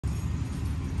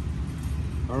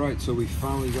Alright, so we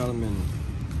finally got them in.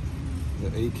 The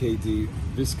AKD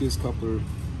Viscous Coupler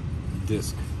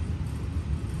disc.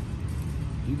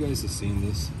 You guys have seen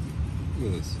this.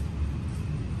 Look at this.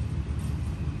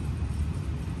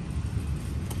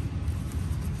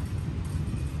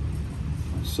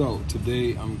 So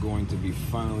today I'm going to be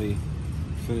finally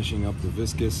finishing up the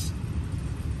viscous,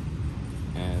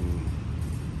 and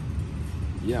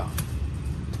yeah,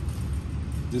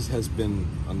 this has been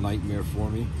a nightmare for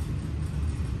me.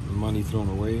 Money thrown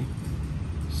away.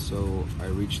 So I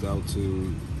reached out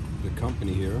to the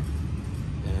company here,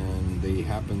 and they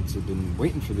happened to have been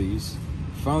waiting for these.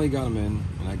 Finally got them in,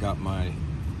 and I got my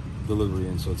delivery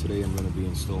in. So today I'm going to be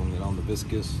installing it on the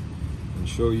viscous and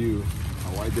show you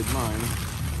how I did mine.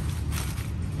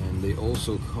 And they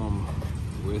also come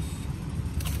with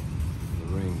the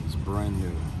rings, brand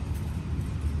new,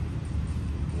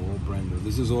 all brand new.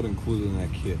 This is all included in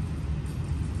that kit.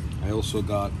 I also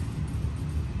got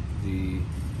the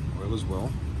oil as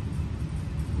well,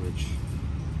 which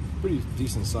pretty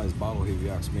decent sized bottle here if you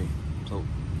ask me. So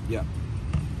yeah,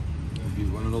 if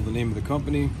you want to know the name of the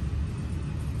company,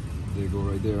 there you go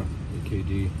right there,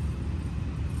 AKD,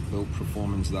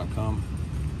 builtperformance.com.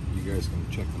 You guys can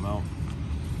check them out.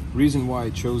 Reason why I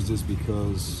chose this,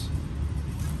 because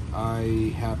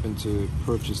I happened to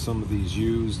purchase some of these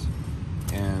used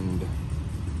and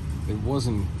it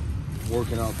wasn't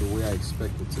working out the way I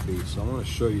expected it to be. So I want to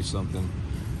show you something.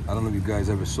 I don't know if you guys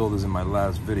ever saw this in my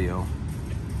last video,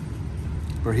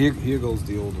 but here goes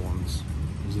the old ones.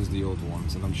 This is the old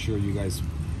ones, and I'm sure you guys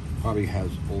probably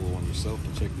have older ones yourself,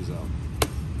 but check this out.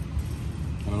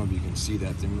 I don't know if you can see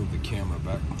that. They moved the camera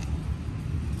back,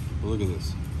 but look at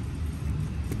this.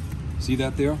 See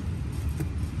that there?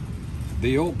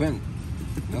 They all bent.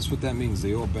 That's what that means,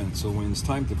 they all bent. So when it's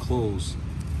time to close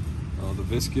the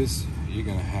viscous, you're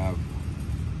gonna have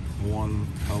one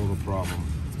hell of a problem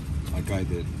like I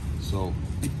did. So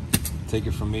take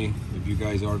it from me, if you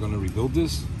guys are gonna rebuild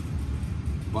this,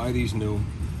 buy these new.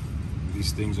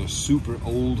 These things are super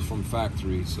old from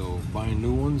factory, so buying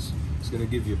new ones, it's gonna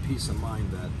give you a peace of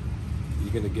mind that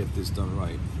you're gonna get this done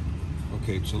right.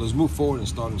 Okay, so let's move forward and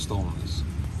start installing this.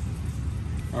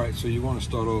 All right, so you want to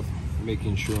start off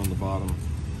making sure on the bottom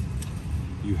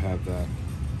you have that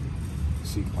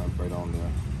C-clamp right on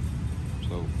there.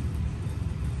 So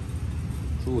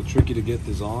it's a little tricky to get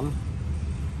this on,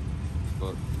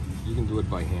 but you can do it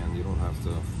by hand. You don't have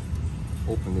to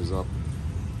open this up.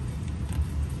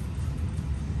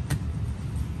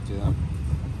 See that?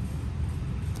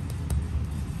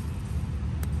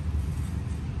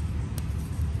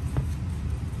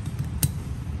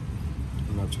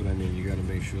 And that's what I mean. You got to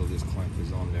make sure this clamp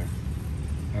is on there.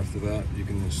 After that, you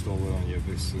can install it on your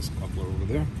Viscous coupler over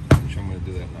there, which I'm going to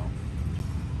do that now.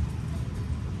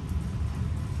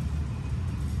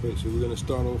 Okay, so we're going to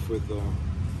start off with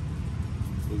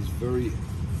this very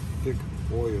thick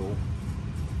oil,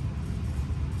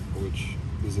 which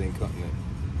this ain't cutting it.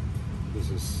 This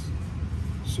is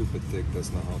super thick,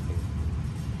 that's not helping.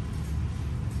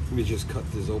 Let me just cut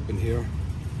this open here.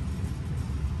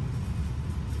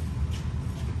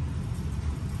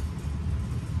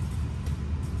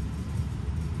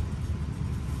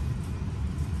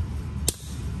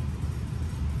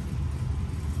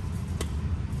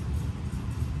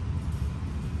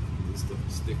 This stuff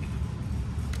is sticky.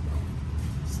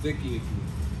 Sticky.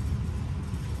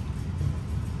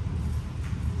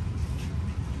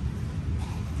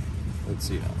 Let's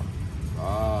see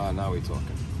now. Now we're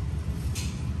talking.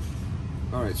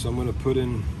 All right, so I'm going to put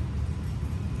in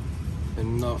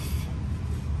enough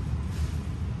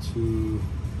to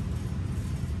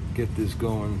get this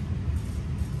going.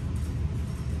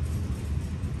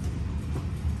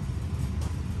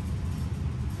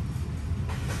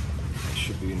 That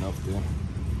should be enough there.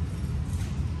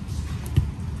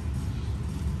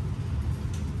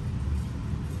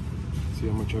 See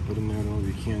how much I put in there? I don't know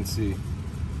if you can see.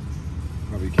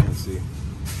 Probably can't see,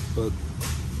 but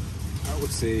I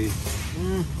would say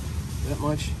that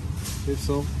much, if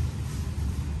so.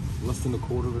 Less than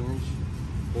 1/4 of an inch,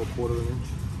 or 1/4 of an inch.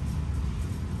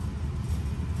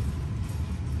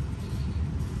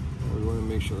 We want to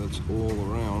make sure that's all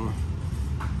around.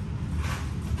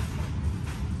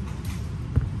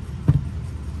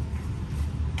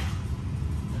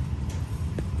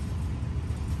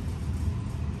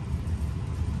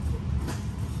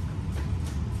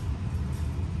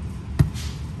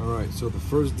 Alright, so the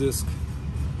first disc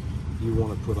you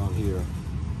want to put on here,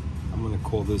 I'm going to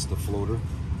call this the floater,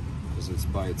 because it's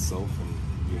by itself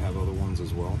and you have other ones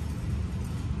as well.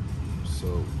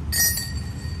 So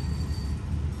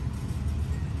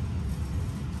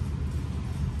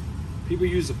people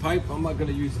use a pipe. I'm not going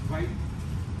to use a pipe.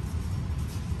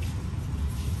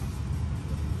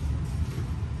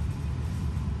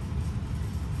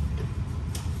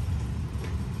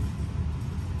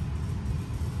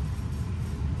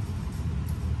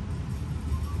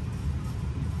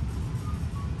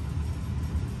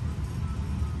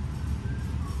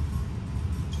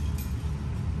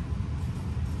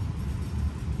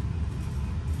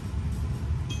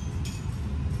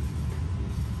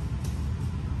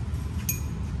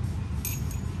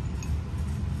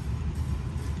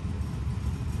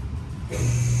 So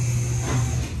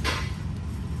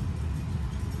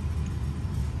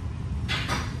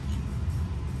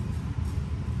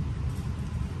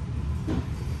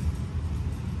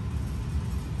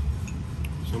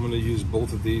I'm going to use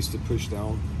both of these to push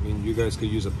down. I mean, you guys could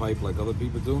use a pipe like other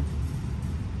people do,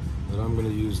 but I'm going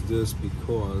to use this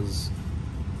because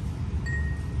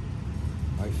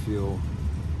I feel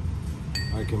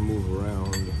I can move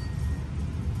around.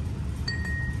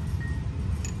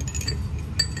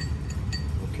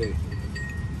 Okay,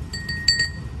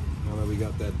 now that we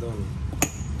got that done,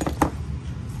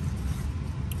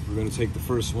 we're going to take the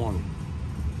first one,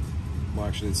 well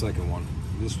actually the second one.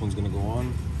 This one's going to go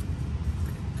on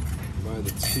by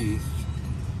the teeth.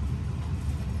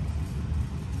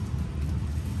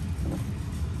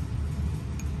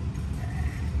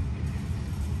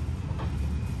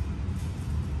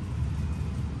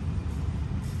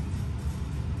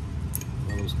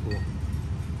 That was cool.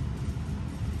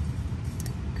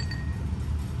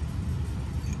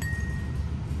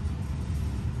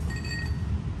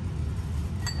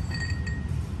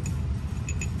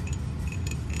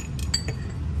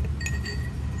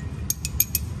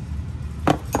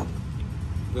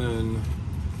 Then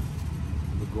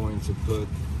we're going to put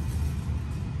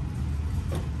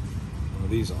one of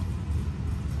these on.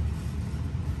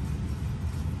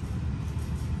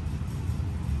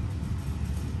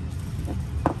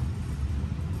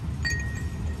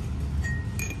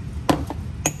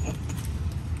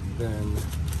 Then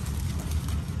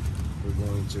we're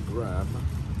going to grab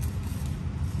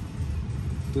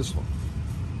this one.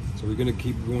 So we're going to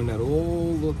keep doing that,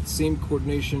 all the same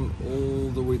coordination all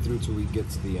the way through till we get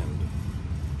to the end.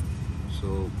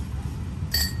 So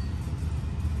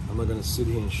I'm not going to sit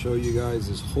here and show you guys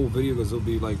this whole video because it'll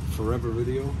be like forever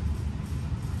video.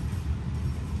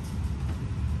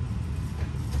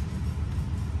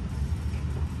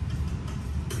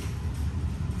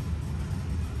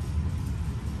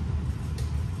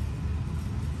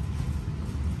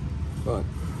 But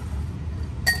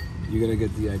you're going to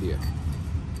get the idea.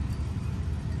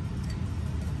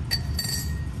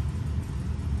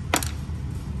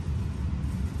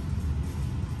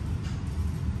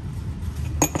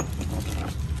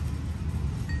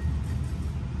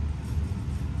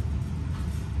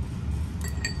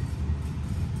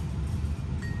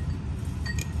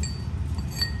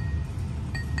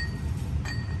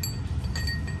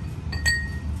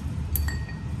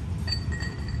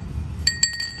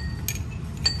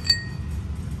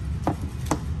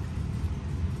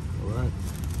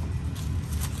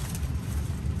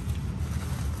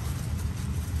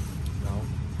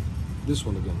 This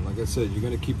one again, like I said, you're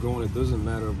going to keep going. It doesn't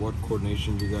matter what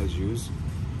coordination you guys use.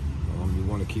 You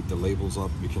want to keep the labels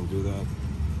up, you can do that.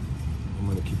 I'm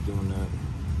going to keep doing that.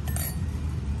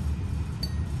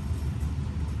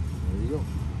 There you go.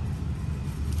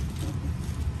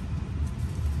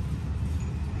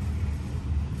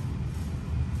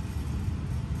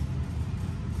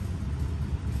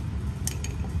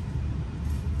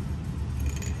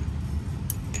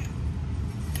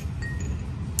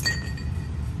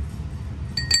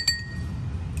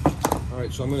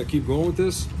 Alright, so I'm going to keep going with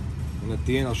this, and at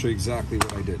the end I'll show you exactly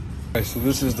what I did. Alright, so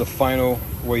this is the final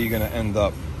way you're going to end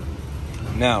up.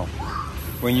 Now,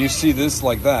 when you see this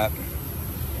like that,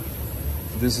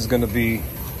 this is going to be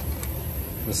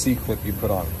the C-clip you put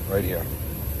on right here.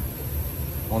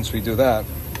 Once we do that,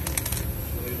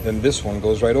 then this one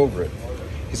goes right over it.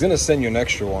 He's going to send you an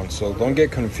extra one, so don't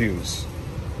get confused.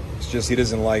 It's just he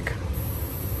doesn't like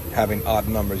having odd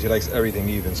numbers. He likes everything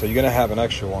even. So you're going to have an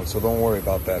extra one, so don't worry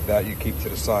about that. That you keep to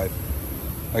the side.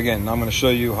 Again, I'm going to show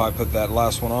you how I put that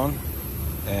last one on,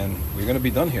 and we're going to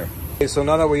be done here. Okay, so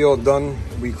now that we're all done,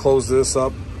 we close this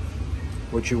up.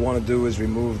 What you want to do is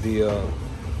remove the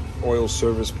oil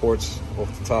service ports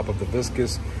off the top of the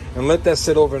viscous and let that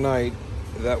sit overnight.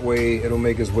 That way it'll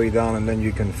make its way down, and then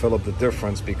you can fill up the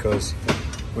difference, because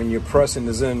when you're pressing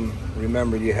this in,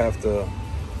 remember you have to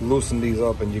loosen these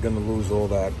up and you're going to lose all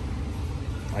that.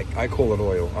 I call it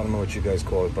oil. I don't know what you guys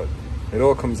call it, but it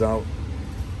all comes out.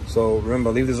 So remember,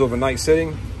 leave this overnight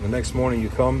sitting. The next morning you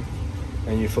come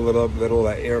and you fill it up, let all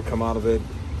that air come out of it,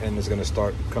 and it's going to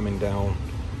start coming down.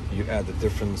 You add the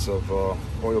difference of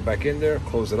oil back in there,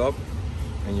 close it up,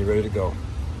 and you're ready to go.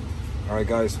 All right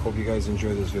guys, hope you guys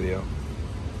enjoy this video.